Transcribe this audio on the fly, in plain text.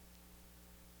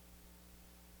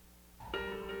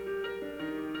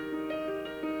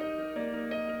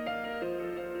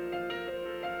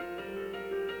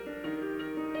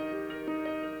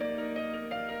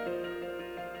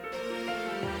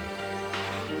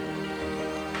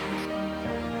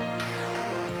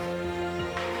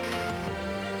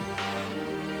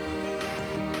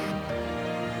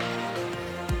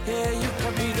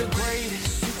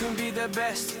can be the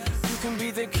best. You can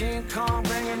be the King Kong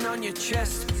banging on your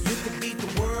chest. You can beat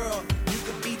the world. You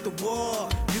can beat the war.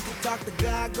 You can talk to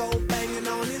God, go banging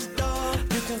on his door.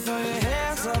 You can throw your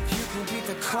hands up. You can beat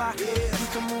the clock. Yeah. You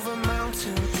can move a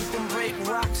mountain. You can break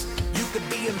rocks. You can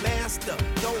be a master.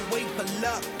 Don't wait for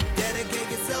luck. Dedicate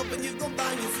yourself and you gon'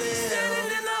 find yourself.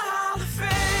 Standing in the Hall of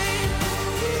Fame.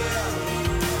 Yeah.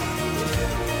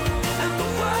 And the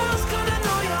world's gonna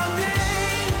know your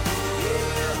name.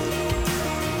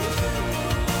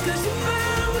 Cause you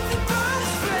burn with the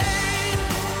brightest flame.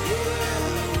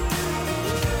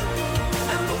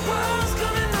 And the world's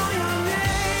gonna know your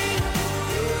name.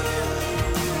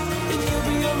 And you'll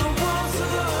be on the walls of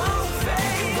the Hall of Fame.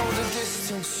 You can go the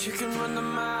distance, you can run the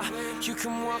mile. You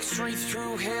can walk straight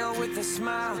through hell with a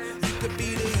smile. You could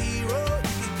be the hero,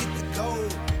 you could get the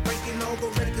gold. Breaking all the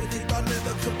records they thought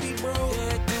never could be broke.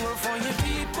 Yeah, do it for your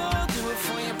people, do it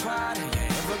for your pride. Are you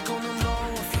ever gonna know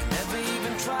if you never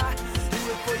even try? Do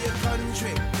it for your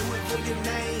country, do it for your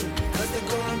name. Cause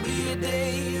there's gonna be a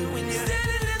day when you're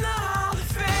Standing in the Hall of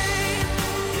Fame.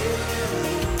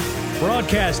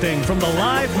 Broadcasting from the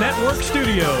Live Network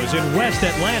studios in West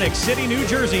Atlantic City, New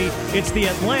Jersey, it's the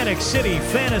Atlantic City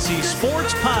Fantasy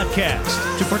Sports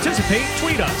Podcast. To participate,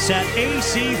 tweet us at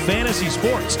AC Fantasy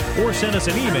Sports or send us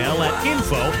an email at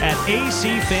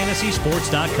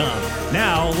info@acfantasysports.com.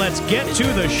 Now, let's get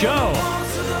to the show.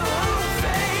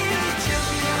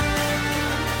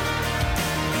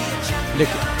 Nick,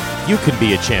 you can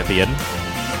be a champion.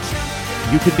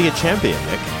 You can be a champion,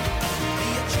 Nick.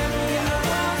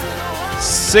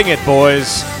 Sing it,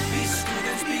 boys. Be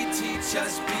students, be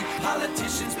teachers, be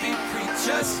politicians, be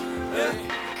preachers.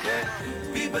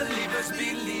 Be believers,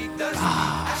 be leaders,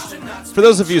 astronauts. For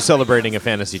those of you celebrating a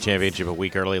fantasy championship a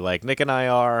week early like Nick and I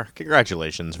are,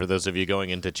 congratulations. For those of you going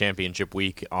into championship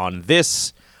week on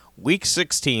this week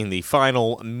 16, the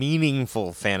final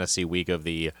meaningful fantasy week of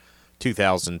the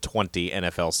 2020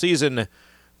 NFL season,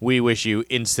 we wish you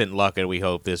instant luck, and we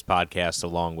hope this podcast,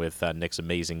 along with Nick's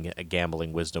amazing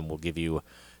gambling wisdom, will give you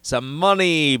some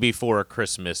money before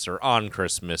Christmas or on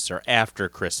Christmas or after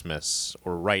Christmas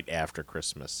or right after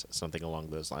Christmas, something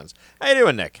along those lines. How you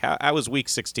doing, Nick? How was Week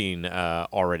 16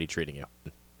 already treating you?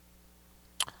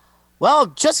 Well,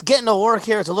 just getting to work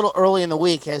here. It's a little early in the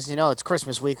week, as you know. It's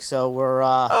Christmas week, so we're.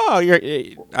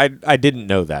 I didn't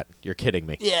know that. You're kidding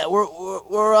me. Yeah, we're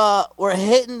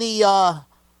hitting the.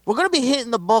 We're gonna be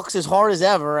hitting the books as hard as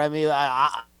ever. I mean,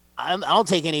 I don't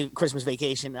take any Christmas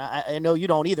vacation. I know you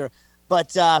don't either,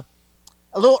 but a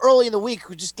little early in the week,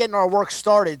 we're just getting our work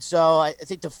started. So I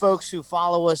think the folks who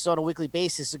follow us on a weekly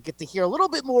basis will get to hear a little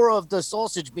bit more of the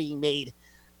sausage being made,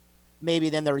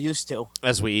 maybe than they're used to.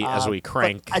 As we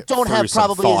crank. I don't through have some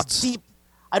probably thoughts. as deep.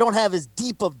 I don't have as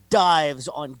deep of dives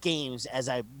on games as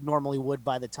I normally would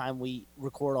by the time we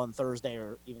record on Thursday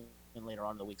or even later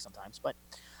on in the week sometimes. But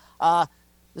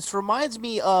this reminds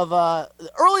me of the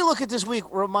early look at this week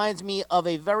reminds me of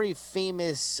a very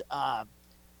famous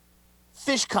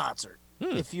Fish concert.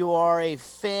 If you are a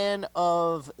fan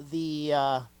of the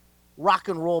rock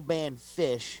and roll band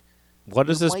Fish. What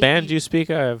is this band you speak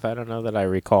of? I don't know that I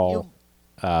recall.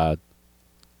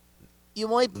 You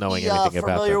might knowing be anything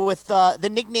about familiar them. with the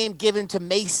nickname given to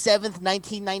May 7th,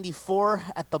 1994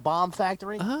 at the Bomb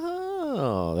Factory.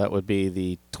 Oh, that would be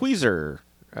the Tweezer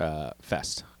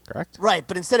Fest, correct? Right,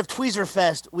 but instead of Tweezer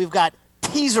Fest, we've got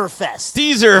Teaser Fest.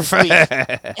 Teaser this week,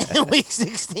 Fest. in Week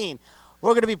 16.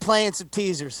 We're going to be playing some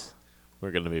teasers.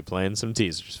 We're going to be playing some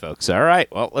teasers, folks. All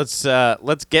right, well, let's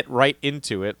get right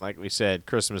into it. Like we said,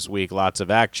 Christmas week, lots of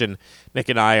action. Nick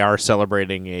and I are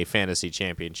celebrating a fantasy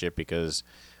championship because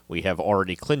we have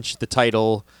already clinched the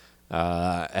title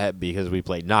because we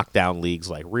play knockdown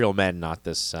leagues like real men, not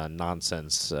this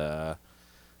nonsense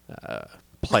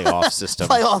playoff system.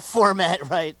 Playoff format,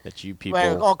 right? That you people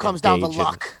Where it all comes down to engage in.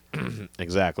 luck.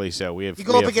 Exactly. So we have You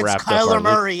go up against wrapped up our Kyler league.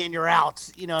 Murray and you're out,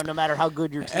 no matter how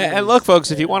good your team is. And look,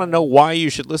 folks, if you want to know why you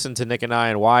should listen to Nick and I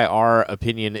and why our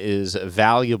opinion is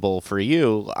valuable for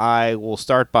you, I will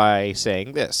start by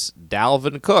saying this.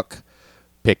 Dalvin Cook,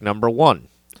 pick number 1.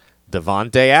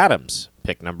 Devontae Adams,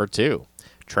 pick number 2.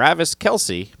 Travis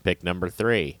Kelce, pick number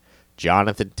 3.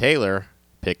 Jonathan Taylor,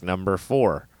 pick number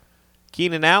 4.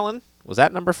 Keenan Allen, was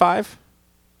that number 5?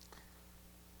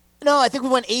 No, I think we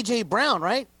went A.J. Brown,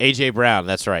 right? A.J. Brown,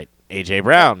 that's right. A.J.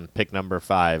 Brown, pick number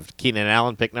 5. Keenan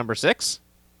Allen, pick number 6.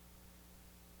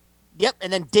 Yep,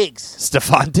 and then Diggs.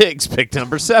 Stephon Diggs, pick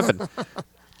number 7.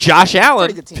 Josh Allen,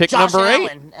 Pretty good team. pick Josh number 8.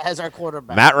 Allen as our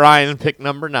quarterback. Matt Ryan, pick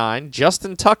number 9.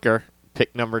 Justin Tucker,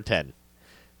 pick number 10.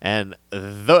 And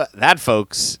that,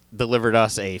 folks, delivered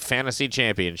us a fantasy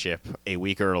championship a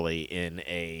week early in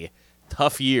a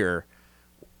tough year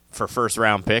for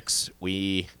first-round picks,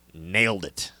 we nailed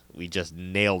it. We just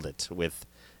nailed it with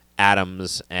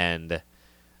Adams and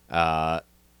of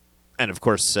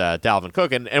course Dalvin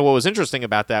Cook. And what was interesting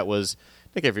about that was,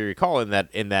 Nick, if you recall, in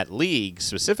that league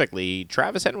specifically,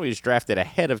 Travis Henry was drafted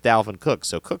ahead of Dalvin Cook,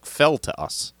 so Cook fell to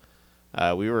us.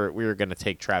 We were going to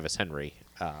take Travis Henry.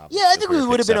 I think we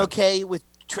would have been okay with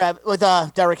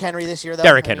Derrick Henry this year, though.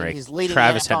 Derrick Henry. He's leading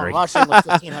Travis the NFL Henry. rushing with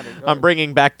 1,500. I'm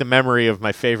bringing back the memory of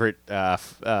my favorite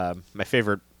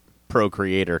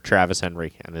procreator, Travis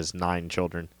Henry, and his 9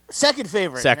 children. Second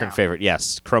favorite. Favorite,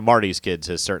 yes. Cromartie's kids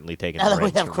has certainly taken Now the that we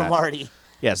reins have from that. Cromartie.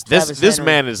 Yes, Travis this Henry.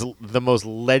 man is the most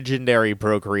legendary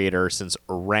procreator since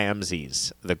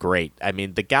Ramses the Great. I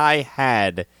mean, the guy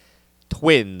had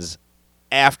twins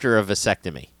after a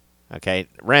vasectomy. Okay,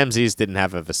 Ramses didn't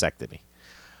have a vasectomy.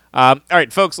 All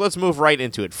right, folks, let's move right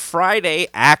into it. Friday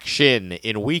action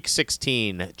in Week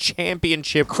 16,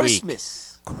 Championship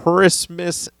Christmas. Week.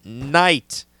 Christmas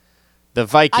night. The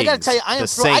Vikings, I gotta tell you, I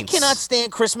Saints. cannot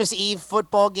stand Christmas Eve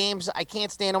football games. I can't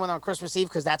stand them on Christmas Eve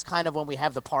because that's kind of when we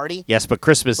have the party. Yes, but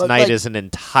Christmas But, night like- is an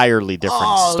entirely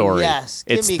different story. Yes.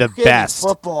 It's give the me best.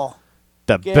 football.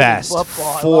 The Give me best.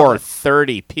 football. I love it.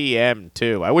 4:30 p.m.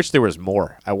 too. I wish there was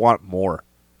more. I want more.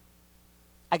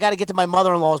 I got to get to my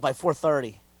mother-in-law's by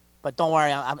 4:30, but don't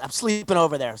worry, I'm sleeping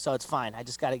over there, so it's fine. I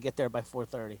just got to get there by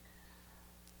 4:30.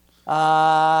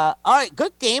 All right,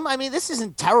 good game. I mean, this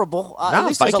isn't terrible. No, at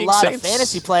least there's a Vikings, lot Saints. of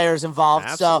fantasy players involved.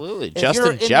 Absolutely. So if Justin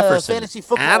you're in Jefferson, the fantasy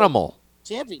football animal.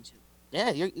 championship,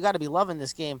 yeah, you got to be loving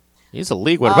this game. He's a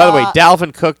league winner. By the way, Uh,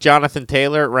 Dalvin Cook, Jonathan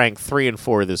Taylor ranked 3 and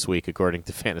 4 this week according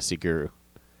to Fantasy Guru,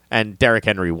 and Derrick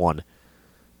Henry 1.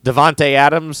 Devontae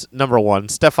Adams number 1.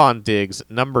 Stephon Diggs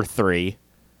number 3.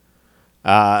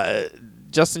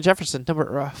 Justin Jefferson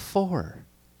number 4.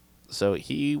 So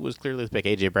he was clearly the pick.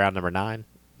 AJ Brown number 9.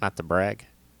 Not to brag.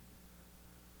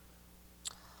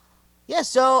 Yeah,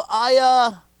 so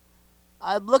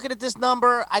I'm looking at this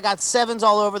number. I got 7s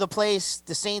all over the place.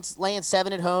 The Saints laying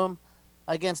 7 at home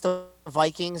against the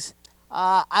Vikings.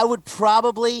 I would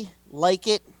probably like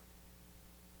it,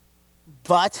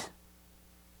 but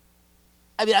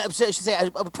I mean, I should say I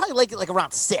would probably like it like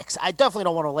around 6. I definitely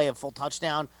don't want to lay a full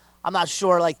touchdown. I'm not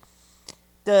sure. Like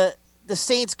the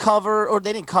Saints cover, or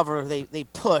they didn't cover. They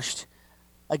pushed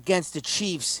against the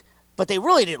Chiefs. But they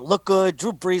really didn't look good.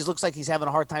 Drew Brees looks like he's having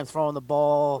a hard time throwing the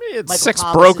ball. It's Michael 6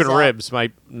 Thomas broken is out. ribs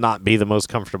might not be the most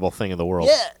comfortable thing in the world.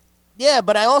 Yeah,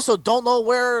 but I also don't know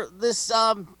where this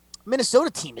Minnesota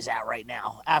team is at right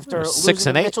now after They're losing 6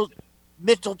 and to 8.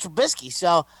 Mitchell Trubisky.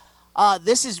 So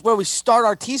this is where we start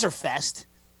our teaser fest,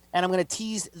 and I'm going to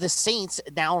tease the Saints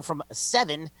down from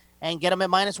 7 and get them at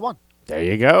 -1. There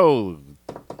you go.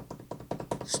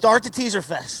 Start the teaser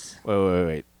fest.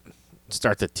 Wait.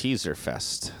 Start the teaser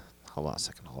fest. Hold on a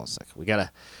second. We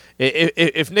gotta.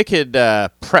 If Nick had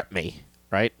prepped me,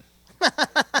 right?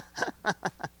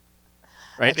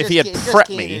 Right. If he had prepped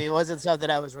me, It wasn't something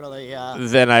I was really.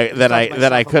 then I could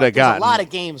have There's gotten a lot of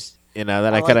games. You know,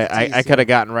 then I I like could the have tease, I could have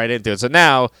gotten right into it. So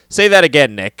now say that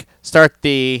again, Nick. Start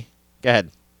the. Go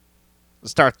ahead.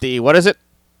 Start the. What is it?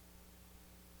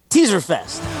 Teaser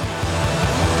fest.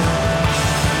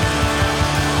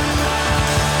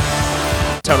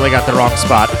 Totally got the wrong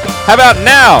spot. How about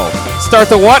now? Start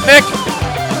the what, Nick?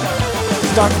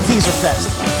 Start the teaser fest.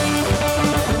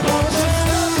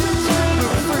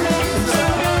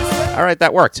 All right,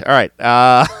 that worked. All right,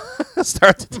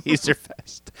 start the teaser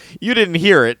fest. You didn't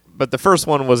hear it, but the first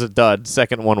one was a dud.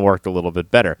 Second one worked a little bit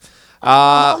better.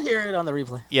 I'll hear it on the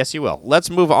replay. Yes, you will. Let's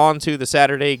move on to the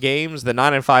Saturday games. The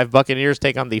 9-5 Buccaneers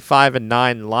take on the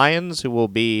 5-9 Lions, who will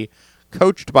be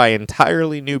coached by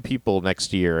entirely new people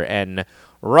next year and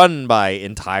run by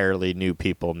entirely new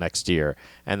people next year.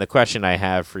 And the question I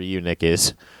have for you, Nick,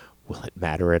 is, will it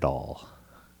matter at all?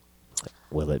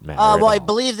 Will it matter at Well, I all?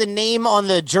 believe the name on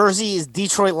the jersey is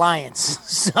Detroit Lions,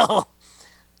 so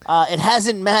it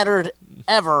hasn't mattered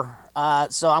ever.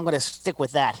 So I'm going to stick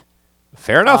with that.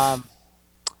 Fair enough.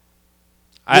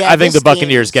 yeah, I think this the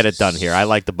Buccaneers game get it done here. I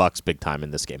like the Bucs big time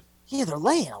in this game. Yeah, they're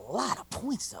laying a lot of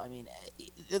points, though. I mean,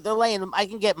 they're laying. I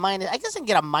guess I can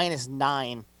get a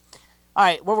 -9. All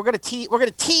right. Well, we're gonna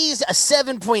tease a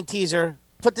 7-point teaser.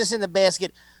 Put this in the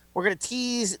basket. We're gonna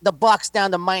tease the Bucs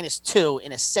down to -2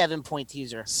 in a 7-point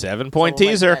teaser. 7-point So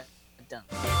we'll teaser. write that down.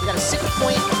 We got a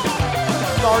 6-point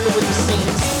starter with the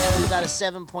Saints, and we got a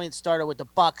 7-point starter with the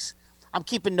Bucs. I'm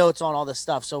keeping notes on all this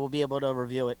stuff, so we'll be able to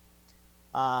review it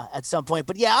at some point.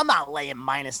 But yeah, I'm not laying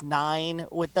 -9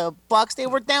 with the Bucs. They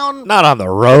were down. Not on the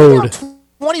Down road.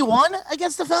 21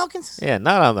 against the Falcons. Yeah,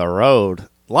 not on the road.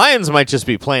 Lions might just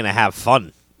be playing to have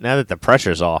fun now that the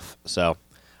pressure's off. So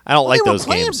I don't like they were those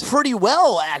playing games. pretty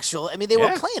well, actually. I mean, they were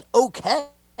Yeah. playing okay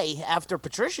after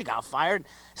Patricia got fired.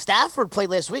 Stafford played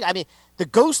last week. I mean, the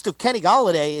ghost of Kenny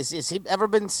Galladay, is he ever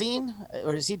been seen?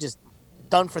 Or is he just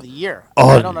done for the year?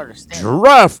 I don't understand.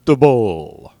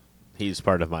 Undraftable. He's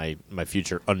part of my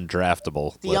future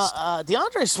undraftable list.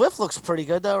 DeAndre Swift looks pretty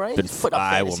good, though, right? He's putting up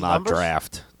I will fantasy not numbers.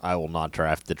 draft. I will not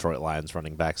draft Detroit Lions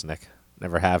running backs, Nick.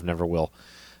 Never have, never will.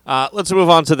 Let's move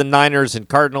on to the Niners and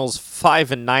Cardinals.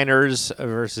 5 and Niners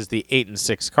versus the 8 and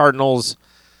 6 Cardinals.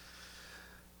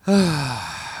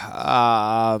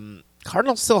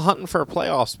 Cardinals still hunting for a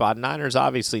playoff spot. Niners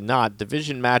obviously not.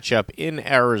 Division matchup in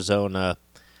Arizona.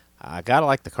 I gotta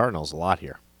like the Cardinals a lot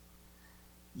here.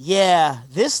 Yeah,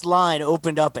 this line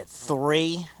opened up at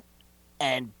 3,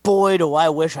 and boy, do I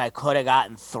wish I could have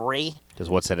gotten 3. Because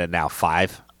what's it at now?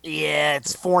 5? Yeah,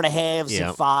 it's 4.5s Yep.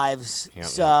 and 5s. Yep.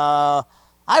 So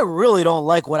I really don't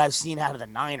like what I've seen out of the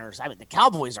Niners. I mean, the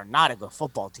Cowboys are not a good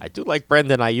football team. I do like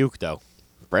Brandon Ayuk, though.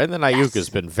 Brandon Ayuk has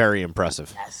been very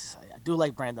impressive. Yes, I do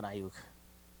like Brandon Ayuk.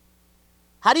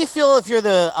 How do you feel if you're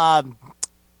the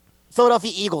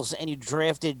Philadelphia Eagles and you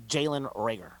drafted Jalen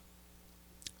Rager?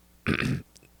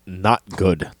 Not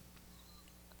good.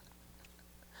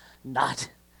 Not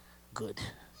good.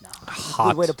 No, Hot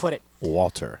good way to put it.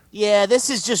 water. Yeah, this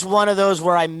is just one of those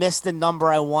where I missed the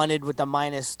number I wanted with the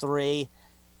 -3,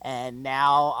 and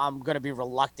now I'm going to be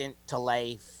reluctant to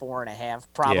lay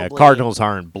 4.5. Probably. Yeah, Cardinals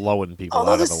aren't blowing people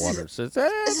Although out of the this water. is- So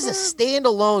This is a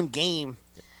standalone game,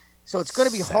 so it's going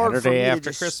to be hard for Saturday me after to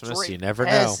just Christmas, straight you never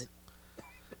pass know.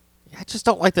 it. I just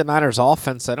don't like the Niners'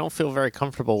 offense. I don't feel very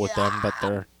comfortable with them, but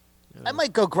they're I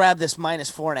might go grab this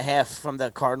 -4.5 from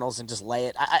the Cardinals and just lay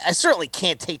it. I certainly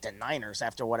can't take the Niners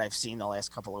after what I've seen the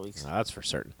last couple of weeks. that's for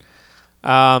certain.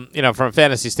 From a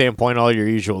fantasy standpoint, all your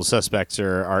usual suspects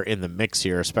are in the mix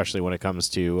here, especially when it comes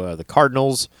to the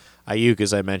Cardinals. Ayuk,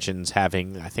 as I mentioned, is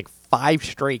having, I think, 5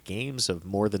 straight games of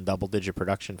more than double-digit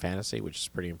production fantasy, which is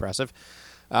pretty impressive.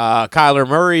 Kyler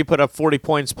Murray put up 40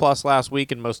 points plus last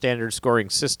week in most standard scoring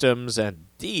systems, and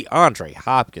DeAndre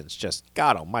Hopkins, just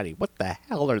God almighty, what the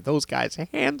hell are those guys'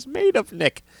 hands made of,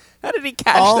 Nick? How did he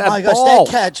catch Oh that my gosh, ball?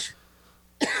 that catch!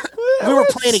 We were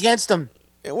playing against him.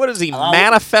 What is he,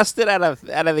 manifested out of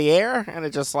the air? And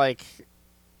it just like...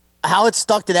 How it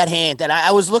stuck to that hand, and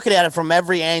I was looking at it from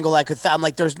every angle I could. I'm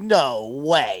like, "There's no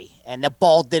way," and the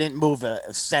ball didn't move a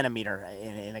centimeter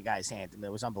in a guy's hand.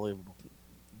 It was unbelievable.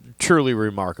 Truly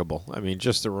remarkable. I mean,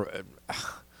 just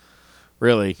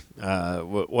really,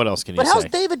 what else can you But how's say?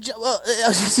 David? I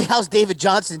was gonna say, how's David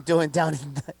Johnson doing down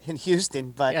in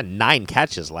Houston? But He had 9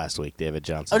 catches last week, David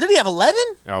Johnson. oh, did he have 11?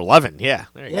 Or 11, yeah.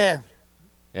 There you go. Yeah,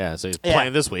 Yeah, so he's Yeah.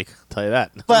 playing this week. I'll tell you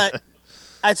that. but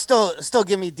I'd still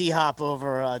give me D Hop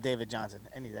over David Johnson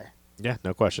any day. Yeah,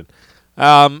 no question.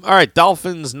 All right,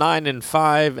 Dolphins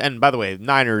 9-5, and by the way,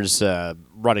 Niners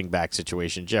running back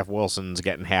situation. Jeff Wilson's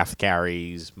getting half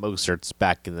carries. Mostert's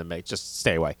back in the mix. Just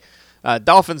stay away.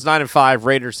 Dolphins 9-5,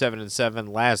 Raiders 7-7.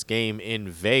 Last game in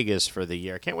Vegas for the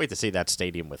year. Can't wait to see that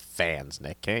stadium with fans,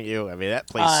 Nick. Can't you? I mean, that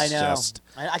place I is know. just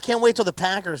I can't wait till the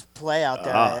Packers play out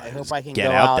there. I hope I can get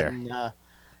go out out there. and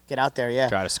get out there. Yeah.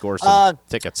 try to score some Uh,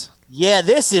 tickets. Yeah,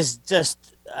 this is just.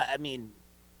 I mean,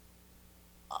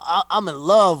 I'm in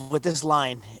love with this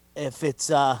line. If it's,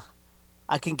 I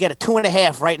can get a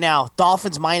 2.5 right now.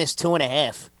 Dolphins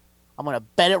 -2.5. I'm gonna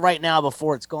bet it right now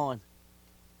before it's gone.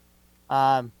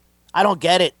 I don't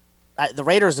get it. The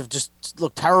Raiders have just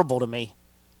looked terrible to me.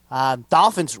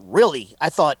 Dolphins really, I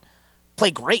thought,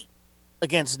 played great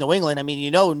against New England. I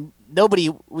mean, nobody.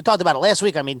 We talked about it last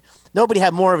week. I mean, nobody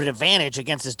had more of an advantage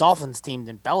against this Dolphins team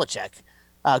than Belichick.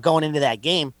 Going into that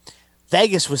game,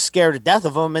 Vegas was scared to death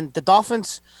of them, and the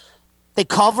Dolphins, they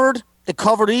covered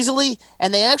easily,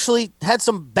 and they actually had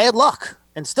some bad luck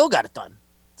and still got it done.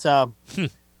 So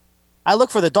I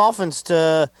look for the Dolphins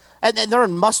to, and they're a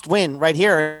must-win right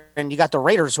here, and you got the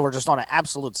Raiders who are just on an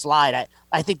absolute slide.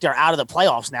 I think they're out of the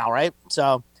playoffs now, right?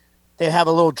 So they have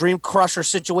a little dream crusher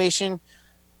situation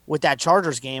with that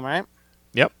Chargers game, right?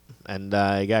 Yep. And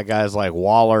you got guys like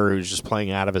Waller, who's just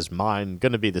playing out of his mind.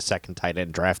 Going to be the second tight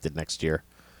end drafted next year,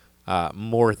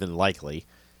 more than likely.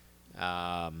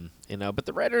 But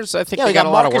the Raiders, I think Yeah, they we got got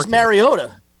a lot of Marcus work. to do.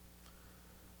 Mariota,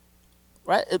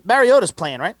 right? Mariota's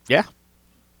playing, right? Yeah.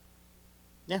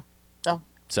 Yeah. So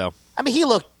So I mean, he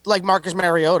looked like Marcus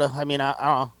Mariota. I mean, I don't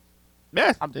know.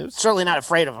 yeah, I'm certainly not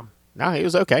afraid of him. no, he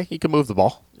was okay. He can move the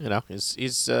ball.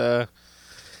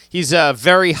 He's a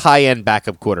very high end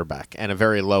backup quarterback and a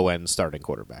very low end starting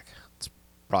quarterback. It's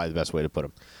probably the best way to put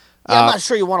him. Yeah, I'm not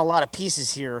sure you want a lot of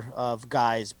pieces here of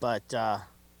guys, but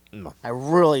No. I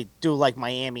really do like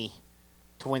Miami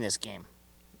to win this game.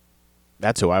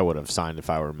 That's who I would have signed if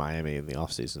I were Miami in the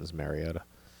offseason, is Mariota,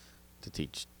 to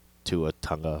teach Tua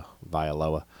Tunga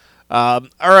Vailoa. All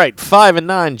right,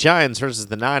 5-9 Giants versus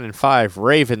the 9-5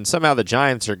 Ravens. Somehow the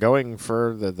Giants are going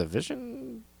for the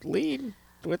division lead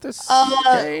with this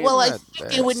game. Well, I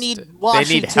think they would need They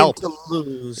Washington need help. to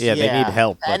lose. Yeah, they need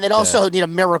help, And but, they'd also need a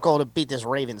miracle to beat this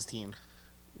Ravens team.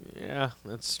 Yeah,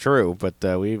 that's true, but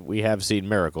we have seen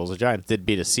miracles. The Giants did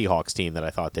beat a Seahawks team that I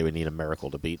thought they would need a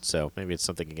miracle to beat, so maybe it's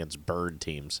something against bird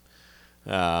teams.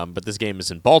 But this game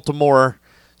is in Baltimore,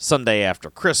 Sunday after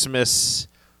Christmas.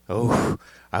 Oh,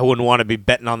 I wouldn't want to be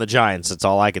betting on the Giants. That's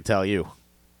all I could tell you.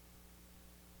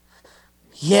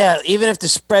 Yeah, even if the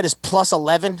spread is plus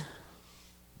 11.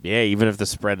 Yeah, even if the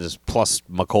spread is plus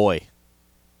McCoy.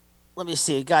 Let me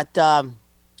see. I got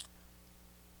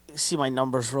see my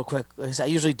numbers real quick. I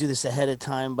usually do this ahead of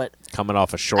time, but Coming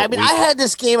off a short I mean, week. I had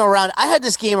this game around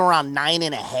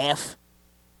 9.5.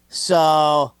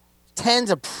 So 10's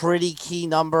a pretty key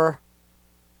number.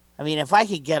 I mean, if I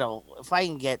can get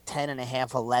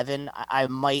 10.5, 11, I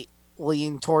might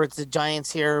lean towards the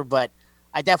Giants here, but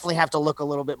I definitely have to look a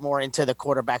little bit more into the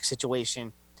quarterback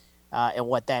situation and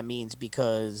what that means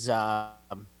because, the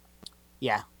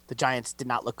Giants did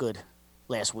not look good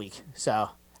last week. So,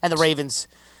 and the Ravens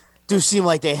do seem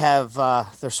like they have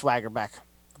their swagger back.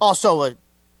 Also, a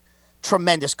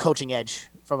tremendous coaching edge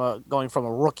going from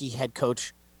a rookie head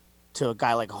coach to a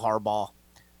guy like Harbaugh.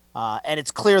 And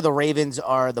it's clear the Ravens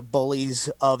are the bullies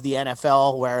of the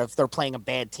NFL, where if they're playing a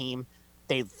bad team,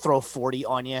 they throw 40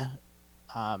 on you.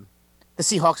 The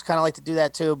Seahawks kind of like to do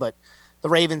that too, but the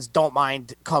Ravens don't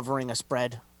mind covering a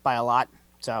spread by a lot.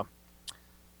 So,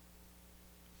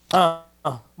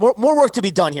 more work to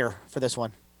be done here for this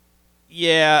one.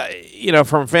 Yeah,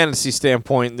 from a fantasy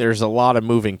standpoint, there's a lot of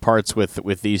moving parts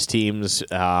with these teams,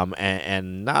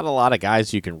 and not a lot of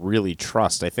guys you can really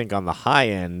trust. I think on the high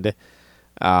end,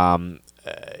 from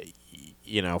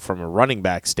a running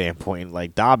back standpoint,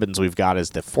 like Dobbins, we've got as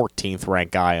the 14th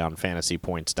ranked guy on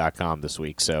fantasypoints.com this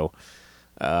week. So,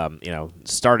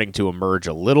 starting to emerge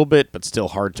a little bit, but still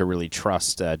hard to really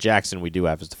trust. Jackson, we do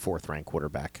have as the 4th ranked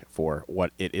quarterback for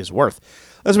what it is worth.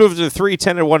 Let's move to the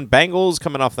 3-10-1 Bengals,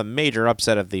 coming off the major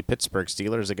upset of the Pittsburgh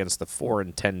Steelers against the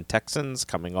 4-10 Texans,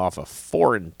 coming off a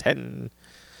 4-10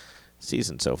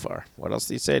 season so far. What else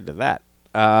do you say to that?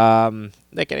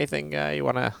 Nick, anything you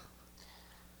want to?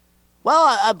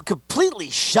 Well, I'm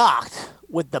completely shocked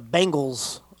with the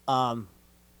Bengals'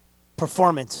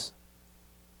 performance.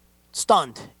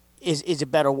 Stunned is a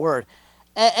better word.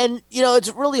 And it's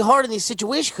really hard in these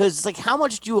situations because it's like, how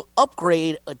much do you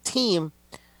upgrade a team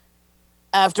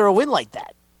after a win like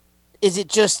that? Is it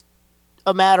just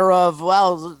a matter of,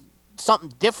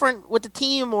 something different with the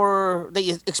team or that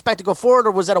you expect to go forward,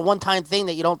 or was that a one-time thing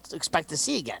that you don't expect to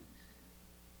see again?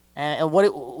 And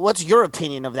what's your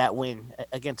opinion of that win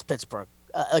against Pittsburgh?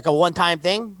 Like a one-time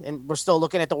thing, and we're still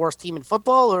looking at the worst team in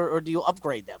football, or do you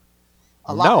upgrade them?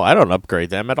 No, I don't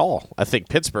upgrade them at all. I think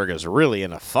Pittsburgh is really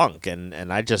in a funk, and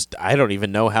I don't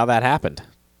even know how that happened.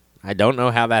 I don't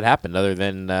know how that happened other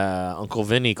than Uncle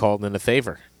Vinny called in a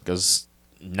favor because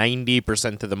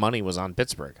 90% of the money was on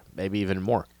Pittsburgh, maybe even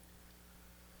more.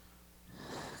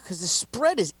 Because the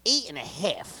spread is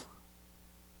 8.5.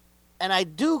 And I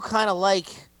do kind of like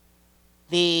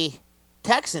the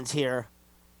Texans here,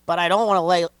 but I don't want to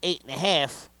lay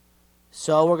 8.5,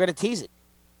 so we're going to tease it.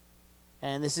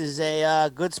 And this is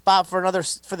a good spot for that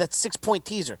 6-point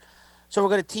teaser. So we're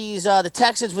going to tease the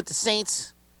Texans with the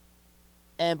Saints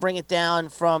and bring it down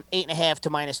from 8.5 to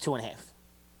 -2.5.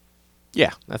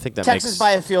 Yeah, I think that Texans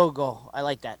by a field goal. I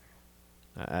like that.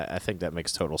 I think that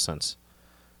makes total sense.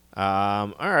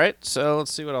 All right, so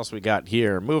let's see what else we got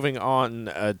here. Moving on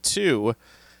to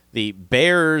the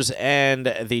Bears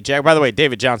and the Jag. By the way,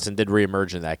 David Johnson did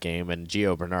reemerge in that game, and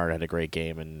Gio Bernard had a great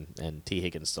game, and T.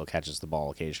 Higgins still catches the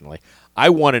ball occasionally. I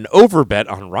won an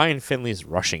overbet on Ryan Finley's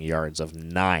rushing yards of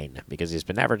 9 because he's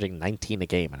been averaging 19 a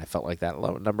game, and I felt like that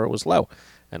number was low.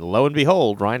 And lo and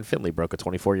behold, Ryan Finley broke a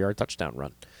 24-yard touchdown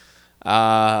run.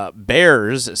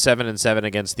 Bears 7-7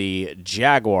 against the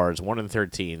Jaguars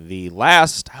 1-13. The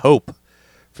last hope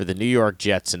for the New York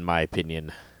Jets, in my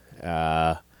opinion,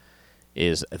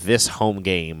 is this home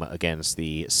game against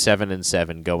the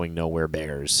 7-7 going nowhere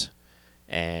Bears,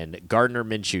 and Gardner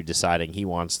Minshew deciding he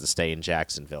wants to stay in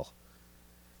Jacksonville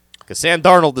because Sam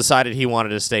Darnold decided he wanted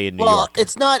to stay in New York. Well,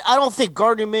 it's not. I don't think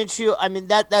Gardner Minshew. I mean,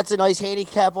 that's a nice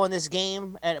handicap on this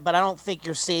game, but I don't think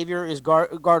your savior is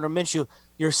Gardner Minshew.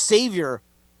 Your savior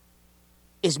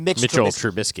is Mitchell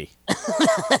Trubisky.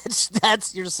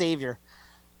 That's your savior.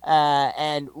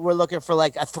 And we're looking for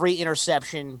like a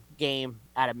 3-interception game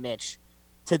out of Mitch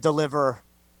to deliver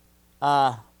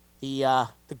the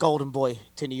Golden Boy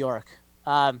to New York.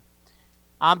 I'm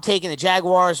taking the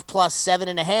Jaguars plus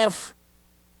 7.5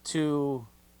 to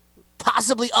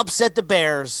possibly upset the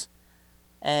Bears,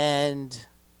 and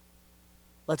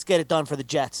let's get it done for the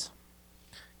Jets.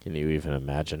 Can you even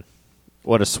imagine?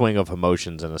 What a swing of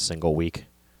emotions in a single week.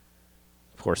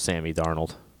 Poor Sammy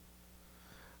Darnold.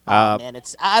 Man,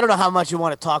 I don't know how much you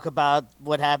want to talk about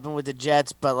what happened with the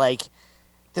Jets, but like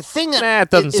the thing that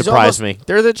It doesn't is surprise almost, me.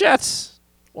 They're the Jets.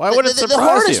 Why would it the surprise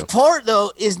hardest you? part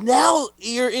though is now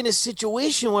you're in a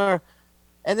situation where,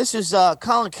 and this is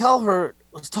Colin Kelleher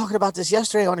was talking about this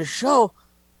yesterday on his show,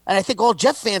 and I think all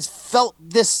Jet fans felt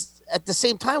this at the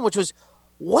same time, which was,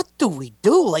 what do we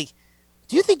do? Like,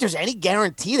 do you think there's any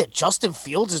guarantee that Justin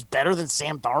Fields is better than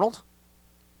Sam Darnold?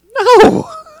 No.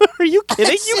 Are you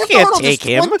kidding? You Sam can't Darnold is take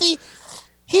him.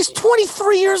 He's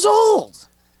 23 years old.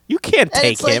 You can't And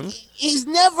take it's like, him. he's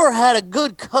never had a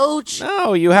good coach.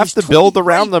 No, you have He's to build 23.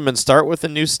 around them and start with a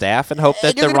new staff and hope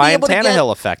that And you're the gonna be Ryan able to get-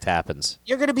 Tannehill effect happens.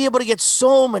 You're going to be able to get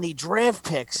so many draft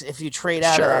picks if you trade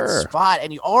out of Sure. that spot,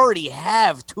 and you already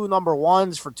have 2 number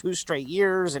ones for 2 straight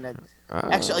years, and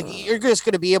actually, like, you're just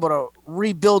going to be able to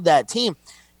rebuild that team.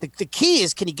 The key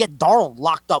is, can you get Darnold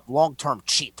locked up long term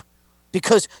cheap?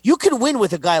 Because you can win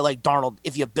with a guy like Darnold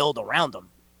if you build around him.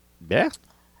 Yeah.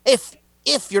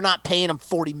 If you're not paying him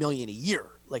 $40 million a year,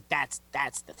 like that's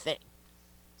the thing.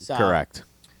 So, Correct.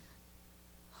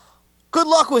 good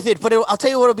luck with it, but I'll tell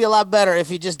you what, it'll be a lot better if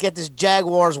you just get this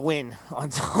Jaguars win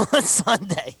on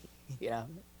Sunday. Yeah,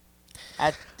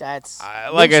 that's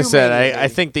Like I Minshew said, mania, I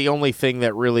baby. think the only thing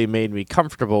that really made me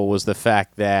comfortable was the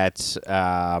fact that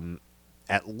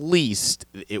at least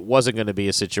it wasn't going to be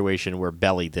a situation where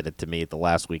Belly did it to me at the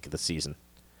last week of the season,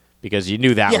 because you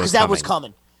knew that yeah, was because coming. that was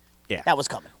coming. Yeah. That was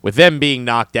coming. With them being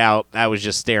knocked out, I was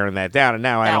just staring that down, and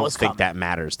now I That don't was think coming. that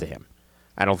matters to him.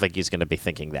 I don't think he's going to be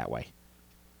thinking that way.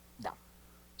 No.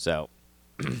 So,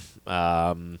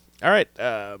 all right,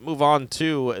 move on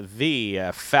to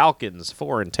the Falcons,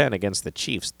 4-10 against the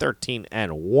Chiefs,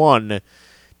 13-1.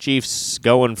 Chiefs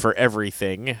going for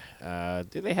everything.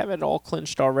 Do they have it all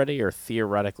clinched already, or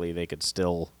theoretically they could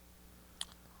still?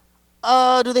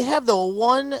 Do they have the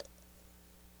one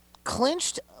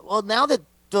clinched? Well, now that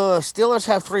the Steelers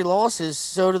have 3 losses,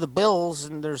 so do the Bills,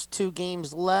 and there's 2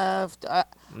 games left. I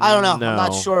don't know. No, I'm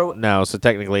not sure. No, so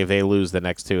technically, if they lose the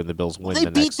next 2 and the Bills win They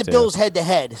the beat next the 2, Bills head to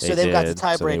head, so they've got the did,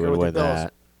 so they tiebreaker would with the win Bills.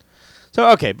 that. So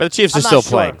okay, but the Chiefs are I'm still not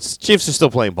sure. playing. Chiefs are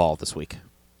still playing ball this week.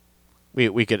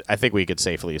 I think we could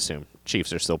safely assume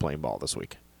Chiefs are still playing ball this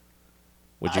week.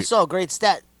 Would I you? saw a great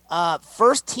stat.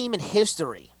 First team in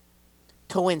history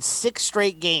to win 6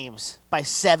 straight games by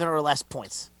 7 or less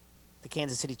points. The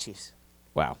Kansas City Chiefs.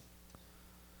 Wow,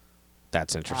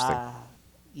 that's interesting.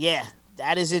 Yeah,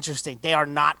 that is interesting. They are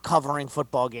not covering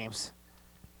football games.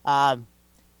 The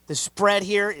spread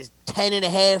here is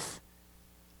 10.5.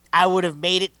 I would have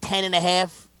made it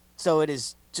 10.5, so it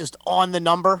is just on the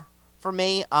number for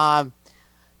me.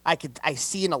 I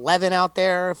see an 11 out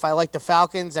there if I like the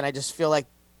Falcons, and I just feel like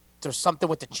there's something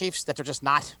with the Chiefs that they're just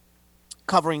not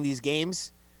covering these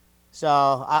games.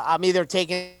 So I'm either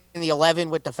taking the 11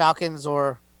 with the Falcons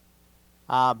or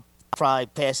probably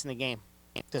passing the game,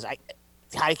 because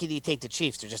how can you take the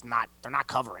Chiefs? They're not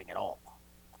covering at all.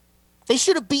 They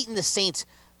should have beaten the Saints.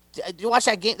 You watch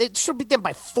that game? They should have beat them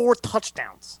by 4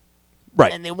 touchdowns.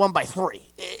 Right. And they won by 3.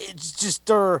 It's just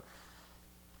they're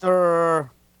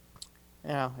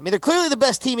I mean, they're clearly the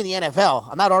best team in the NFL.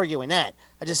 I'm not arguing that.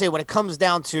 I just say when it comes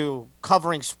down to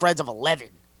covering spreads of 11,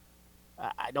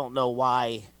 I don't know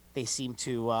why they seem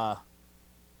to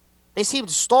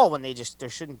stall when there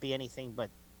shouldn't be anything but.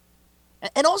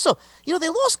 And also, they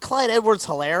lost Clyde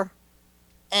Edwards-Helaire,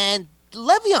 and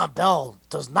Le'Veon Bell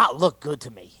does not look good to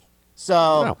me.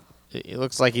 So No, it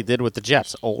looks like he did with the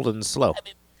Jets, old and slow.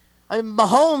 I mean,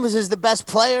 Mahomes is the best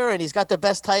player, and he's got the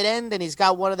best tight end, and he's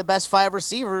got one of the best 5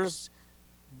 receivers.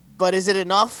 But is it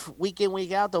enough week in,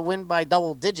 week out to win by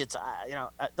double digits?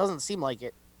 It doesn't seem like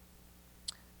it.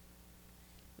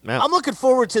 No. I'm looking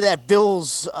forward to that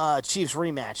Bills Chiefs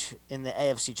rematch in the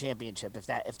AFC Championship if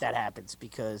that happens,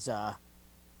 because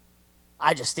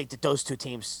I just think that those 2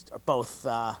 teams are both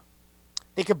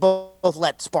they could both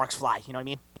let sparks fly. You know what I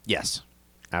mean? Yes,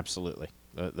 absolutely.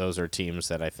 Those are teams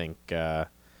that I think very,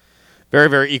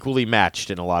 very equally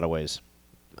matched in a lot of ways.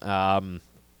 All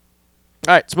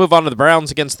right, let's move on to the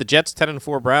Browns against the Jets.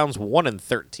 10-4 Browns,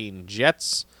 1-13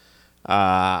 Jets.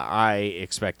 I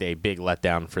expect a big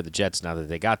letdown for the Jets now that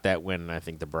they got that win. I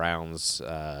think the Browns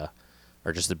are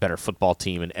just a better football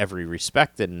team in every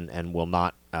respect and will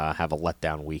not have a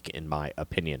letdown week, in my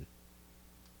opinion.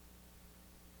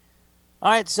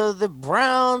 All right, so the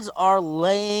Browns are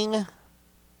laying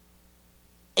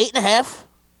 8.5.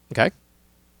 Okay.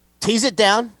 Tease it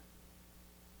down.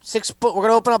 We're going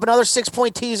to open up another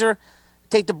 6-point teaser.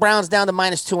 Take the Browns down to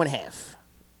 -2.5.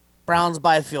 Browns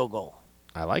by a field goal.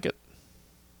 I like it.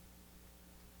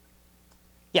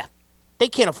 Yeah, they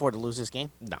can't afford to lose this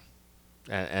game. No.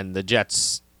 And the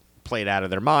Jets played out of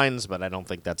their minds, but I don't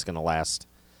think that's going to last.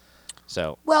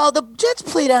 So. Well, the Jets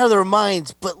played out of their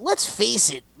minds, but let's face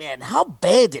it, man. How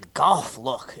bad did Goff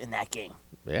look in that game?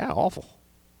 Yeah, awful.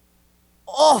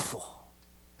 Awful.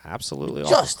 Absolutely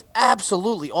awful. Just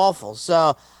absolutely awful.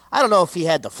 So I don't know if he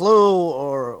had the flu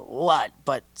or what,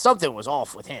 but something was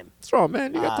off with him. What's wrong,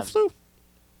 man? You got the flu.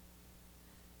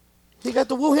 He got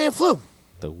the Wuhan flu.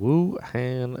 The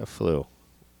Wuhan flu.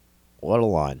 What a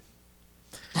line.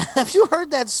 Have you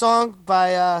heard that song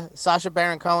by Sacha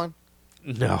Baron Cohen?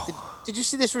 No. Did you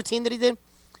see this routine that he did?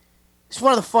 It's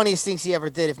one of the funniest things he ever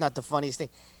did, if not the funniest thing.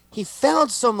 He found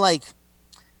some, like,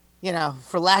 you know,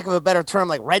 for lack of a better term,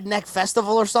 like redneck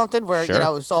festival or something where, Sure. you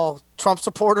know, it was all Trump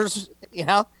supporters, you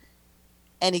know?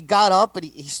 And he got up and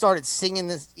he started singing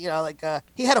this, you know, like,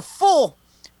 he had a full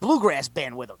bluegrass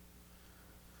band with him.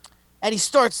 And he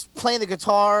starts playing the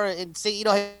guitar and sing, you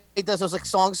know, he does those, like,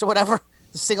 songs or whatever,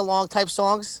 the sing-along type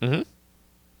songs. Mm-hmm.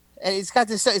 And he's got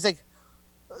this, he's like,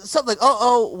 something like,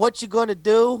 oh, what you gonna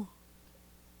do?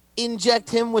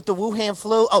 Inject him with the Wuhan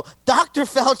flu? Oh, Dr.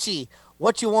 Fauci,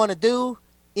 what you want to do?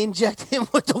 Inject him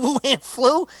with the Wuhan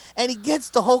flu? And he gets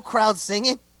the whole crowd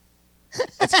singing.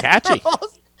 It's catchy.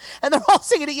 And they're all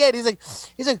singing again. He's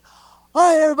like,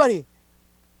 all right, everybody,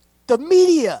 the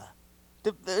media,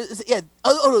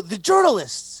 the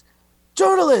journalists,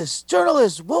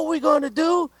 what we gonna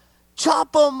do?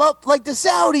 Chop them up like the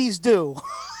Saudis do.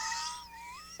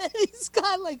 And he's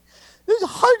got like, there's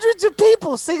hundreds of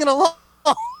people singing along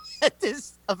at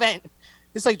this event.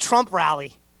 It's like Trump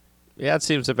rally. Yeah, it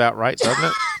seems about right, doesn't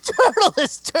it?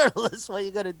 Journalists, what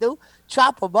you gonna do?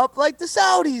 Chop them up like the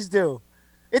Saudis do.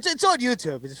 It's on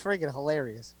YouTube. It's freaking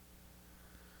hilarious.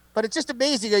 But it's just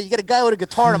amazing. You get a guy with a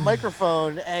guitar and a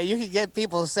microphone, and you can get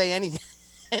people to say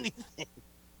anything.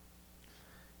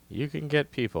 You can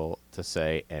get people to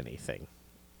say anything.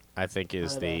 I think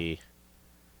is the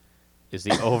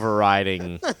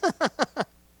overriding. All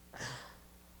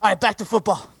right, back to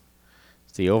football.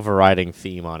 It's the overriding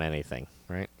theme on anything,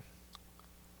 right?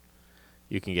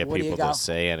 You can get What do you people to got?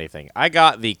 say anything. I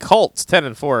got the Colts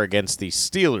 10-4 against the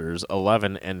Steelers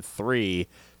 11-3.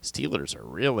 Steelers are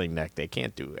reeling neck. They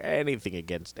can't do anything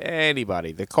against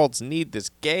anybody. The Colts need this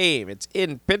game. It's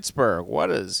in Pittsburgh. What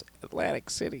does Atlantic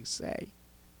City say?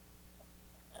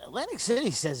 Atlantic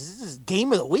City says this is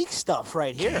game of the week stuff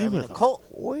right here.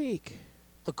 Week.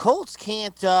 The Colts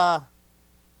can't.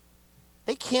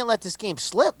 They can't let this game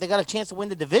slip. They got a chance to win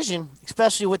the division,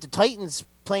 especially with the Titans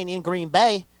playing in Green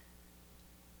Bay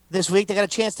this week. They got a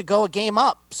chance to go a game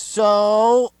up.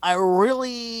 So I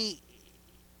really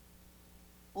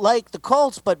like the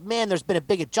Colts, but man, there's been a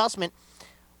big adjustment.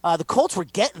 The Colts were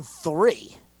getting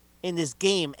 3 in this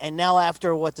game, and now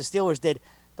after what the Steelers did,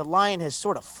 the line has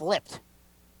sort of flipped.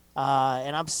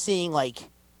 And I'm seeing, like,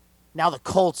 now the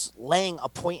Colts laying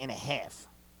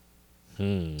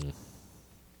 1.5.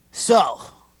 So,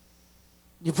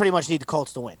 you pretty much need the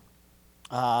Colts to win.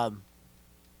 Man,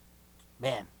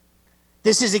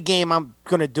 this is a game I'm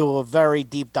going to do a very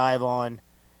deep dive on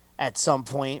at some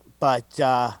point. But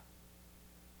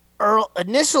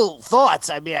initial thoughts,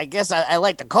 I mean, I guess I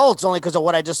like the Colts only because of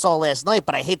what I just saw last night,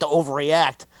 but I hate to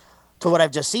overreact to what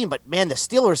I've just seen. But, man, the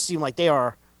Steelers seem like they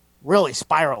are really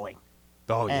spiraling.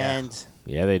 Oh, yeah. And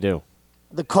Yeah, they do.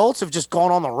 the Colts have just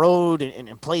gone on the road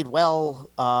and played well,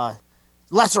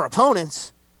 lesser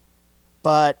opponents,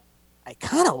 but I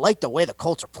kind of like the way the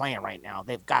Colts are playing right now.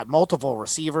 They've got multiple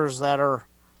receivers that are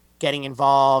getting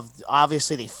involved.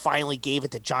 Obviously, they finally gave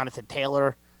it to Jonathan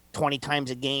Taylor 20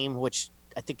 times a game, which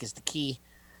I think is the key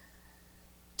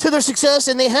to their success,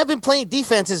 and they have been playing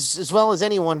defense as well as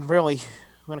anyone, really,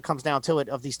 when it comes down to it,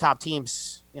 of these top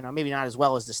teams. You know, maybe not as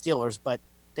well as the Steelers, but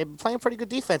they've been playing pretty good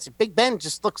defense. Big Ben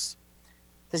just looks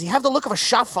 – does he have the look of a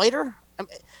shot fighter? I mean,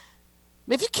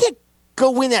 if you can't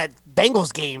go win that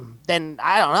Bengals game, then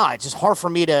I don't know. It's just hard for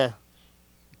me to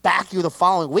back you the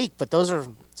following week, but those are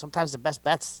sometimes the best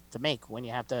bets to make when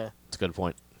you have to That's a good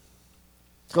point.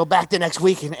 go back the next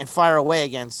week and fire away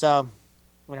again. So,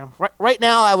 you know, right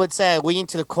now I would say I lean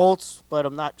to the Colts, but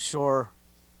I'm not sure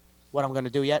what I'm going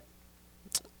to do yet.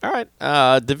 All right.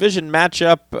 Division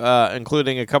matchup,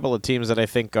 including a couple of teams that I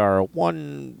think are,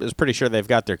 one is pretty sure they've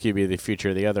got their QB of the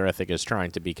future. The other, I think, is trying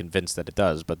to be convinced that it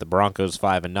does. But the Broncos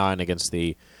 5-9 against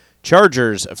the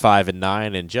Chargers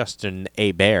 5-9, and Justin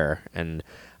Herbert. And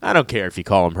I don't care if you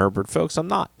call him Herbert, folks. I'm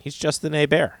not. He's just an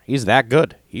A-Bear. He's that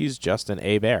good. He's just an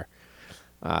A-Bear.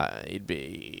 He'd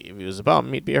be, if he was a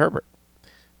bum, he'd be a Herbert.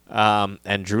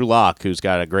 And Drew Lock, who's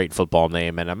got a great football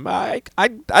name, and I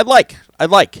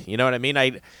like, you know what I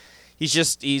mean?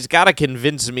 He's got to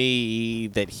convince me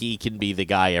that he can be the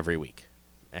guy every week.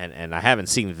 And I haven't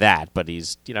seen that, but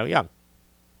he's, young.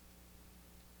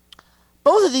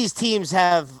 Both of these teams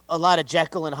have a lot of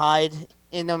Jekyll and Hyde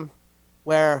in them,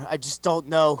 where I just don't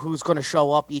know who's going to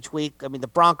show up each week. I mean, the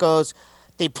Broncos,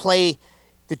 they play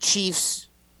the Chiefs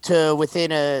to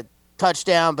within a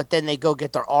touchdown, but then they go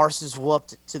get their arses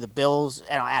whooped to the Bills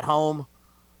at home.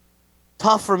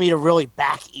 Tough for me to really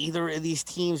back either of these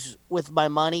teams with my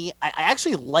money. I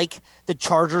actually like the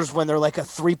Chargers when they're like a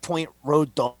 3-point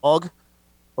road dog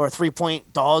or a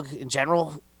 3-point dog in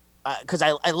general, because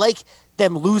I like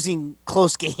them losing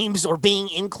close games or being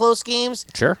in close games.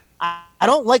 Sure. I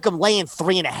don't like them laying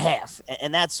 3.5,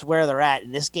 and that's where they're at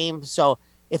in this game. So,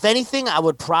 if anything, I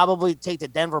would probably take the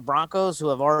Denver Broncos, who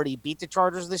have already beat the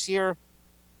Chargers this year,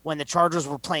 when the Chargers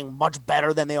were playing much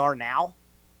better than they are now.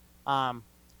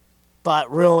 But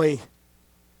really,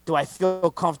 do I feel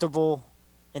comfortable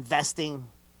investing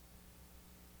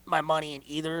my money in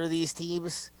either of these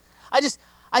teams?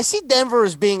 I see Denver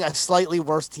as being a slightly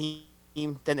worse team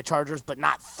than the Chargers, but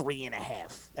not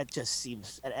 3.5. That just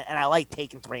seems, and I like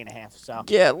taking 3.5. So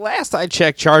yeah, last I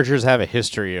checked, Chargers have a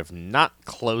history of not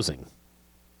closing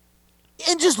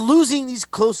and just losing these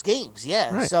close games.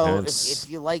 Yeah. Right. So if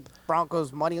you like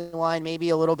Broncos money line, maybe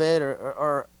a little bit,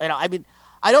 or I mean,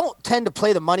 I don't tend to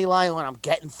play the money line when I'm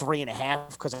getting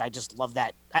 3.5 because I just love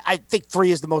that. I think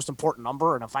 3 is the most important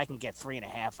number, and if I can get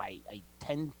 3.5, I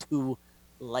tend to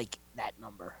like that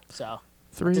number. So.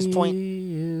 At this point,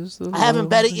 I haven't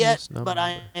bet it yet, but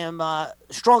I am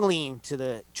strongly into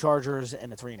the Chargers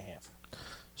and the 3.5.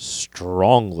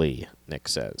 Strongly, Nick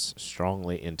says.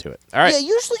 Strongly into it. All right. Yeah,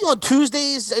 usually on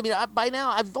Tuesdays, I mean, by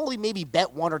now, I've only maybe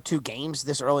bet 1 or 2 games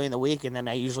this early in the week, and then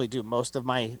I usually do most of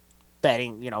my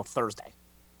betting, Thursday.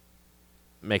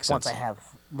 Makes sense. Once I have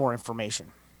more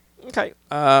information. Okay.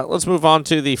 Let's move on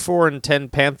to the 4-10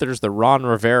 Panthers, the Ron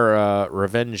Rivera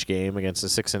revenge game against the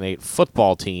 6-8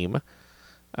 football team.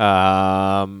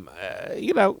 I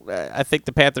think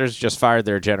the Panthers just fired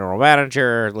their general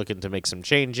manager, looking to make some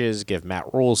changes, give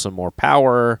Matt Rule some more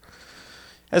power.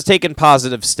 Has taken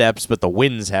positive steps, but the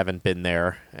wins haven't been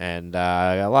there, and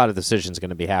a lot of decisions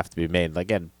going to have to be made.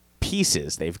 Again,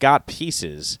 pieces. They've got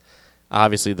pieces.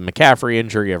 Obviously, the McCaffrey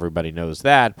injury, everybody knows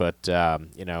that, but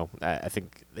I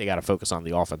think they got to focus on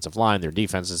the offensive line. Their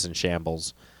defense is in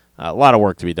shambles. A lot of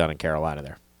work to be done in Carolina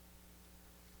there.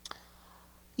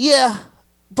 Yeah.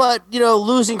 But,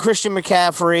 losing Christian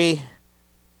McCaffrey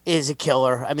is a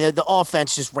killer. I mean, the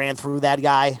offense just ran through that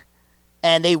guy.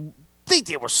 And they think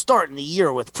they were starting the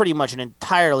year with pretty much an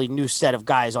entirely new set of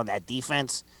guys on that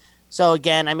defense. So,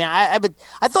 again, I mean, I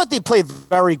thought they played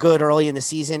very good early in the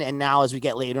season. And now as we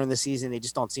get later in the season, they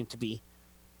just don't seem to be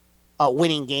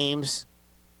winning games.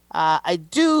 I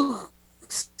do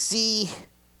see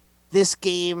this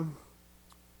game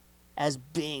as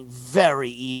being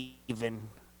very even.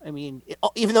 I mean,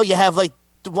 even though you have, like,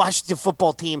 the Washington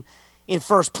football team in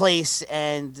first place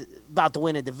and about to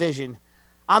win a division,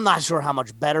 I'm not sure how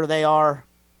much better they are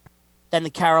than the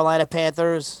Carolina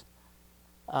Panthers.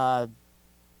 I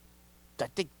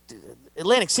think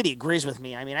Atlantic City agrees with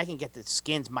me. I mean, I can get the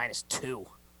Skins -2.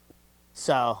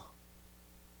 So,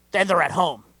 then they're at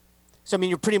home. So, I mean,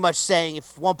 you're pretty much saying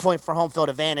if 1 point for home field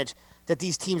advantage, that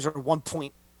these teams are 1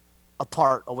 point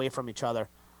apart away from each other.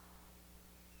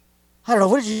 I don't know.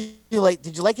 What did you like?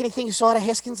 Did you like anything you saw out of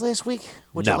Haskins last week?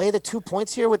 Would you lay the 2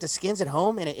 points here with the Skins at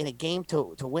home in a game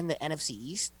to win the NFC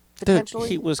East, potentially?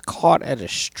 Dude, he was caught at a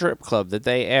strip club the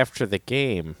day after the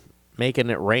game,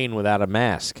 making it rain without a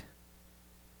mask.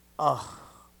 Oh,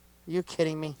 are you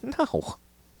kidding me? No.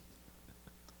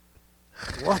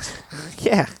 What?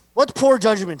 Yeah. What poor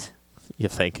judgment. You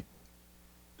think?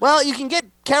 Well, you can get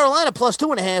Carolina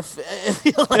 +2.5 if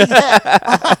you like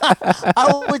that.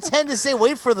 I would tend to say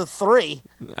wait for the 3.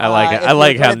 I like it. I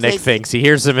like how Nick thinks. He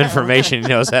hears some information, he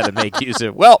knows how to make use of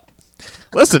it. Well,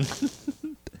 listen,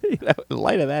 in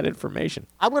light of that information,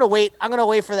 I'm gonna wait. I'm gonna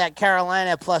wait for that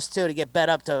Carolina +2 to get bet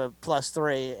up to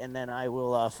 +3, and then I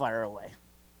will fire away.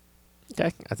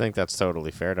 Okay, I think that's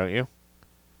totally fair, don't you?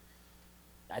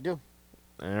 I do.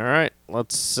 All right,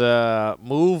 let's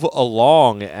move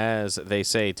along, as they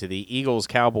say, to the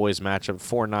Eagles-Cowboys matchup.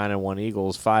 4-9-1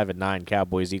 Eagles, 5-9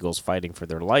 Cowboys. Eagles fighting for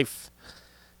their life,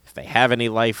 if they have any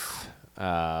life.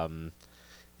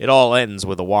 It all ends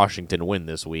with a Washington win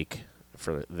this week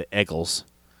for the Eagles.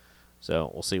 So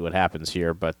we'll see what happens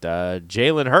here. But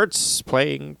Jalen Hurts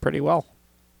playing pretty well.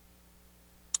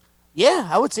 Yeah,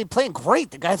 I would say playing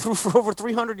great. The guy threw for over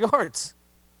 300 yards.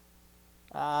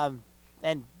 And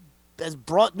has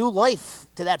brought new life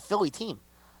to that Philly team.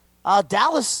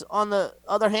 Dallas, on the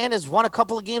other hand, has won a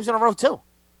couple of games in a row, too.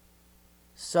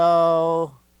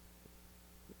 So,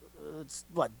 it's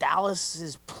Dallas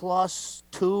is plus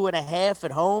 2.5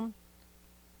 at home.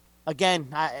 Again,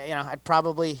 I'd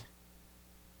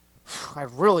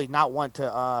really not want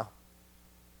to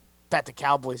bet the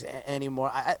Cowboys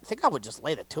anymore. I think I would just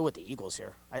lay the 2 with the Eagles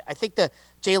here. I think that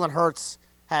Jalen Hurts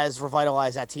has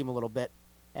revitalized that team a little bit,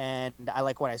 and I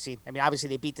like what I see. I mean, obviously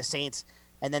they beat the Saints,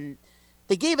 and then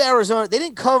they gave Arizona. They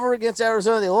didn't cover against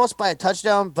Arizona. They lost by a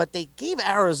touchdown, but they gave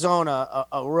Arizona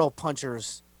a real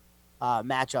puncher's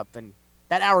matchup, and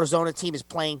that Arizona team is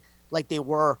playing like they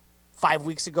were 5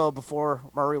 weeks ago before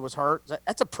Murray was hurt.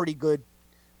 That's a pretty good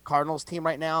Cardinals team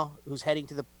right now who's heading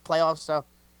to the playoffs. So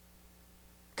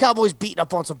Cowboys beating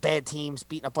up on some bad teams,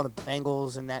 beating up on the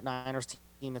Bengals and that Niners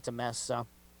team that's a mess. So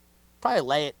probably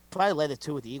lay the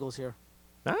 2 with the Eagles here.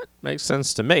 That makes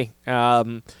sense to me.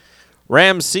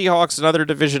 Rams Seahawks, another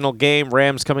divisional game.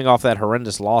 Rams coming off that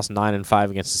horrendous loss,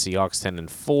 9-5 against the Seahawks,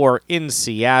 10-4 in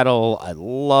Seattle. I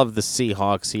love the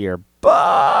Seahawks here,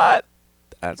 but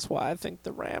that's why I think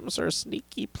the Rams are a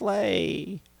sneaky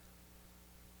play.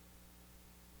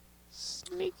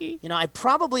 Sneaky. I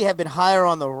probably have been higher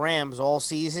on the Rams all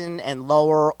season and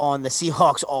lower on the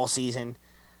Seahawks all season.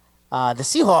 The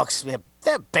Seahawks,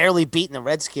 they're barely beating the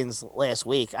Redskins last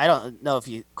week. I don't know if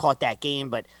you caught that game,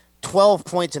 but 12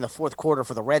 points in the fourth quarter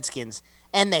for the Redskins,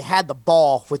 and they had the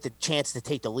ball with the chance to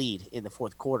take the lead in the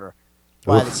fourth quarter,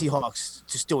 while the Seahawks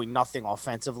just doing nothing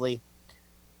offensively.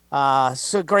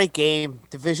 So great game.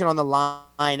 Division on the line.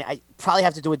 I probably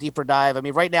have to do a deeper dive. I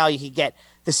mean, right now you can get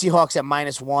the Seahawks at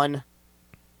 -1.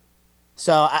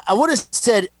 So I would have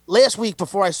said last week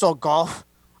before I saw golf,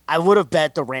 I would have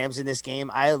bet the Rams in this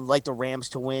game. I like the Rams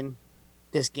to win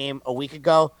this game a week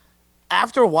ago.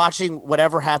 After watching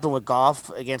whatever happened with Goff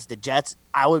against the Jets,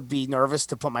 I would be nervous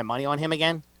to put my money on him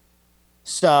again.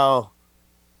 So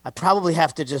I probably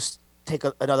have to just take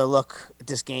another look at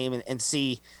this game and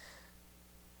see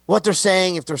what they're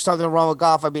saying, if there's something wrong with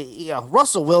Goff. I mean,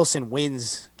 Russell Wilson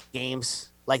wins games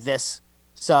like this.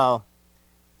 So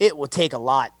it would take a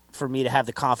lot for me to have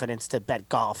the confidence to bet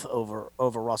Goff over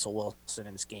Russell Wilson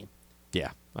in this game.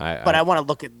 Yeah. But I want to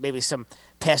look at maybe some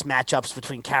past matchups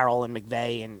between Carroll and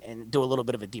McVay and do a little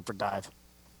bit of a deeper dive.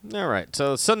 All right.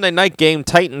 So Sunday night game,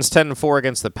 Titans 10-4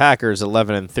 against the Packers,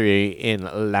 11-3 in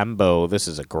Lambeau. This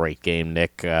is a great game,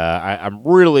 Nick. I'm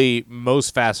really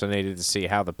most fascinated to see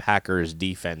how the Packers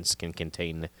defense can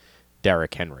contain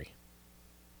Derrick Henry.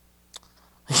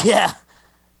 Yeah.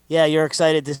 Yeah, you're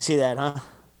excited to see that, huh?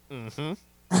 Mm-hmm.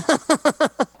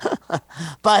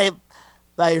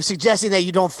 By suggesting that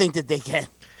you don't think that they can.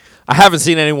 I haven't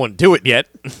seen anyone do it yet,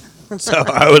 so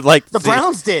I would like to The see.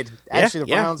 Browns did. Actually,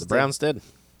 the Browns did.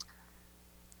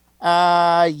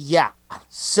 Yeah.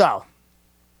 So,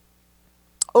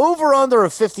 over under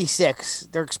of 56.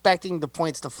 They're expecting the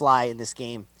points to fly in this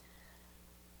game.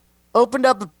 Opened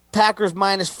up the Packers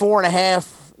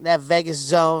 -4.5, that Vegas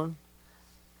zone.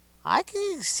 I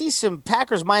can see some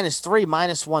Packers -3,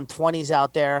 -120s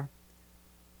out there.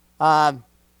 I'm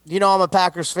a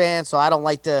Packers fan, so I don't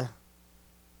like to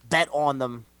bet on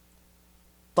them.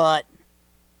 But,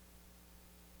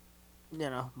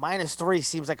 -3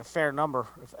 seems like a fair number.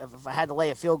 If I had to lay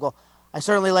a field goal, I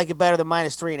certainly like it better than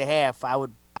 -3.5. I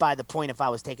would buy the point if I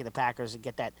was taking the Packers and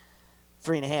get that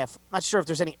 3.5. Not sure if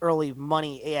there's any early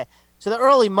money. Yeah. So the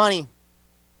early money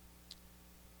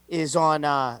is on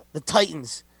the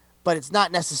Titans, but it's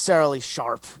not necessarily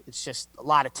sharp. It's just a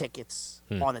lot of tickets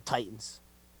on the Titans.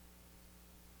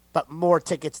 But more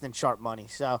tickets than sharp money.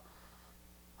 So,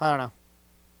 I don't know.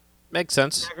 Makes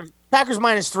sense. Packers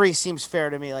 -3 seems fair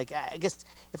to me. Like, I guess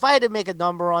if I had to make a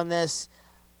number on this,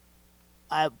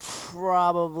 I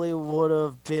probably would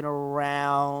have been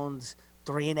around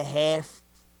 3.5.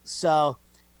 So,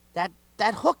 that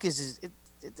hook it's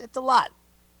a lot.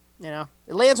 It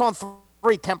lands on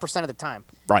 10% of the time.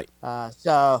 Right.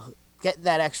 So get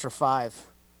that extra 5.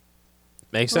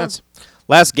 Makes sense.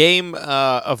 Last game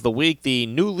of the week, the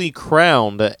newly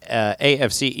crowned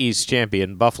AFC East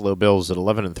champion Buffalo Bills at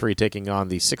 11-3, taking on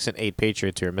the 6-8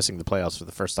 Patriots, who are missing the playoffs for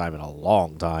the first time in a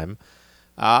long time.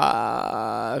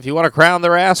 If you want to crown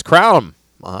their ass, crown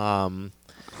them.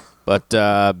 But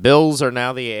Bills are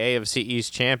now the AFC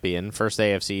East champion, first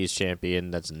AFC East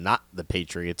champion that's not the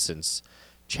Patriots since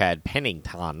Chad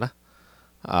Pennington.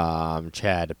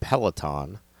 Chad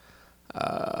Peloton.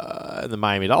 the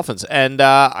Miami Dolphins. And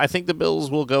I think the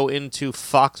Bills will go into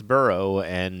Foxborough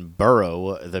and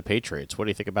burrow the Patriots. What do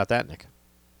you think about that, Nick?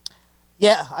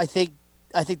 Yeah, I think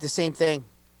the same thing.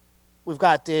 We've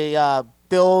got the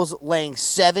Bills laying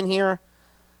 7 here,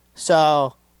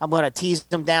 so I'm going to tease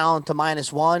them down to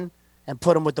 -1 and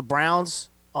put them with the Browns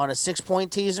on a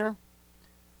 6-point teaser.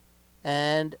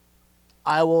 And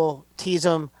I will tease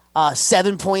them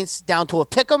 7 points down to a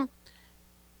pick 'em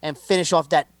and finish off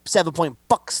that 7-point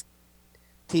Bucks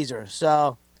teaser.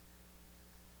 So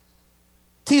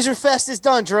teaser fest is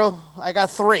done, Drew. I got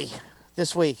 3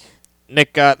 this week.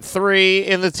 Nick got 3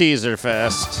 in the teaser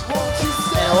fest. And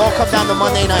it'll all come down to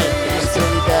Monday night. It's going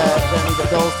to need the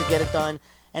Bills to get it done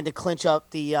and to clinch up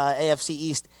the AFC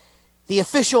East. The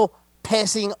official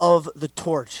passing of the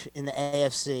torch in the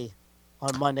AFC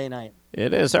on Monday night.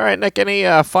 It is. All right, Nick, any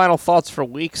final thoughts for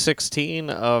Week 16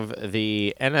 of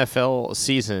the NFL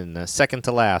season, second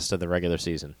to last of the regular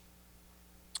season?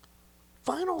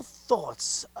 Final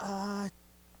thoughts.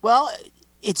 Well,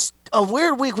 it's a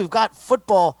weird week. We've got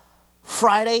football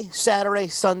Friday, Saturday,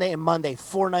 Sunday, and Monday,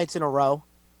 4 nights in a row.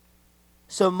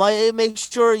 So make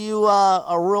sure you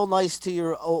are real nice to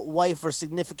your wife or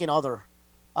significant other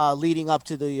leading up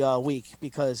to the week,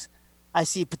 because I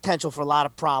see potential for a lot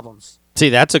of problems. See,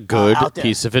 that's a good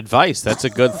piece of advice. That's a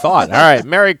good thought. All right.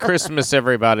 Merry Christmas,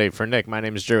 everybody. For Nick, my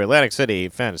name is Drew. Atlantic City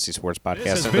Fantasy Sports Podcast.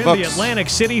 This has been the Atlantic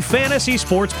City Fantasy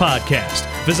Sports Podcast.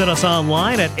 Visit us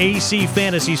online at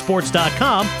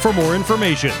acfantasysports.com for more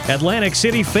information. Atlantic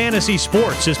City Fantasy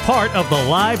Sports is part of the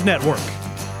Live Network.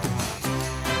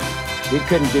 We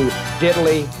couldn't do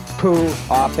diddly poo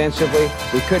offensively.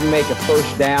 We couldn't make a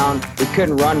first down. We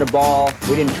couldn't run the ball.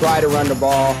 We didn't try to run the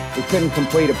ball. We couldn't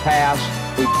complete a pass.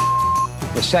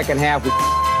 The second half,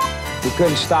 we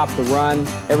couldn't stop the run.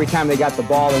 Every time they got the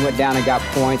ball, they went down and got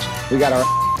points. We got our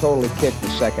totally kicked in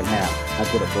the second half.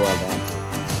 That's what it boiled down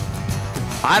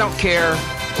to. I don't care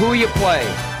who you play,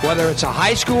 whether it's a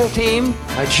high school team,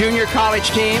 a junior college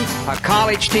team, a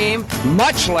college team,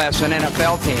 much less an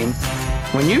NFL team.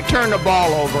 When you turn the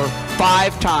ball over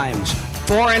 5 times,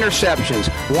 4 interceptions,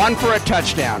 1 for a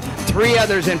touchdown, 3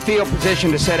 others in field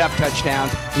position to set up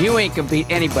touchdowns, you ain't gonna beat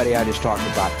anybody I just talked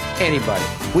about. Anybody.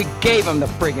 We gave them the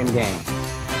friggin' game.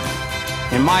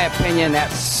 In my opinion,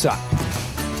 that sucked.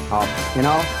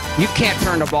 You can't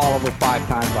turn the ball over 5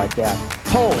 times like that.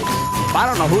 Holy, I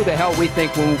don't know who the hell we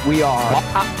think we are.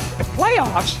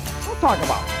 Playoffs? We'll talk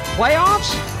about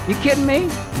playoffs? You kidding me?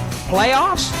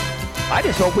 Playoffs? I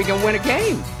just hope we can win a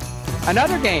game.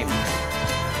 Another game.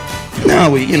 No,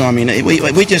 we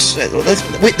just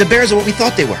the Bears are what we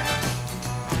thought they were.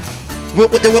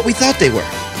 They're what we thought they were.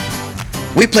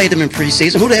 We played them in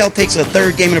preseason. Who the hell takes a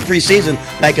 3rd game in the preseason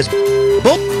like it's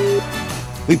bull?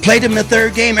 We played them in the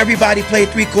 3rd game. Everybody played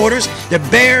 3 quarters. The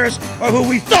Bears are who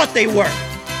we thought they were.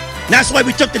 And that's why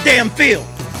we took the damn field.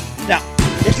 Now,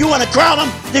 if you want to crown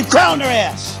them, then crown their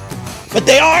ass. But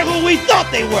they are who we thought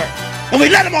they were. And we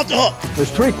let them off the hook.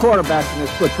 There's 3 quarterbacks in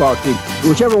this football team.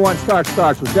 Whichever one starts.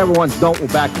 Whichever ones don't, we'll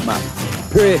back them up.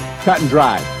 Period. Cut and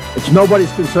dry. It's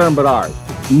nobody's concern but ours.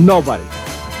 Nobody.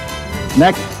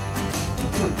 Next.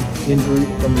 Injury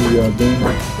from the game.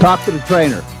 Talk to the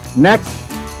trainer. Next.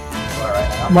 All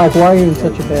right. Mike, why are you in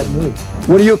such a bad mood?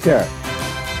 What do you care?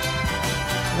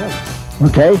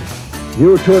 Okay. If you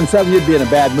were 2-7, you'd be in a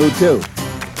bad mood too.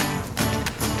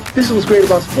 This is what's great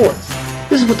about sports.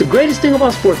 This is what the greatest thing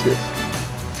about sports is.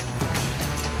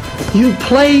 You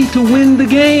play to win the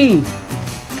game.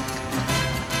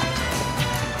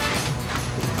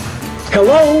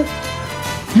 Hello?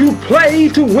 You play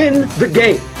to win the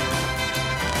game.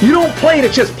 You don't play to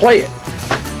just play it.